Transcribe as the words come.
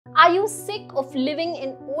Are you sick of living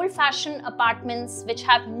in old-fashioned apartments which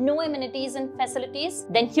have no amenities and facilities?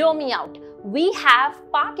 Then hear me out. We have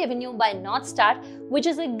Park Avenue by Northstar, which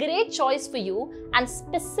is a great choice for you and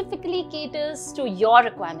specifically caters to your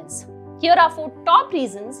requirements. Here are 4 top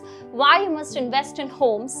reasons why you must invest in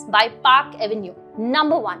homes by Park Avenue.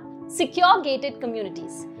 Number 1. Secure gated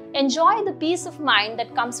communities. Enjoy the peace of mind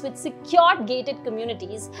that comes with secure gated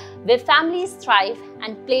communities where families thrive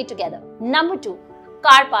and play together. Number 2.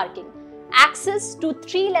 Car parking. Access to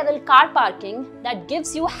 3-level car parking that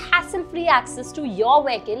gives you hassle-free access to your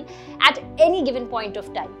vehicle at any given point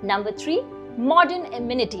of time. Number 3. Modern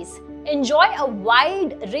amenities. Enjoy a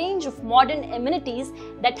wide range of modern amenities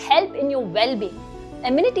that help in your well-being.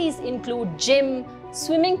 Amenities include gym,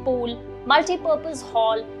 swimming pool, multi-purpose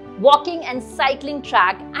hall, walking and cycling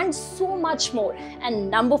track, and so much more. And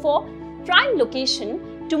number 4, prime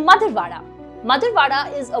location to Madhurawada.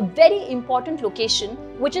 Madhurawada is a very important location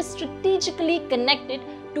which is strategically connected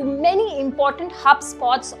to many important hub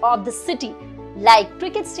spots of the city like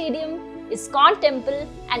Cricket Stadium, ISKCON Temple,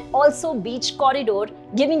 and also beach corridor,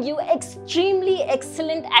 giving you extremely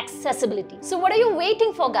excellent accessibility. So what are you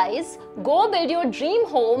waiting for, guys? Go build your dream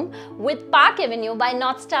home with Park Avenue by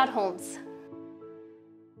Northstar Homes.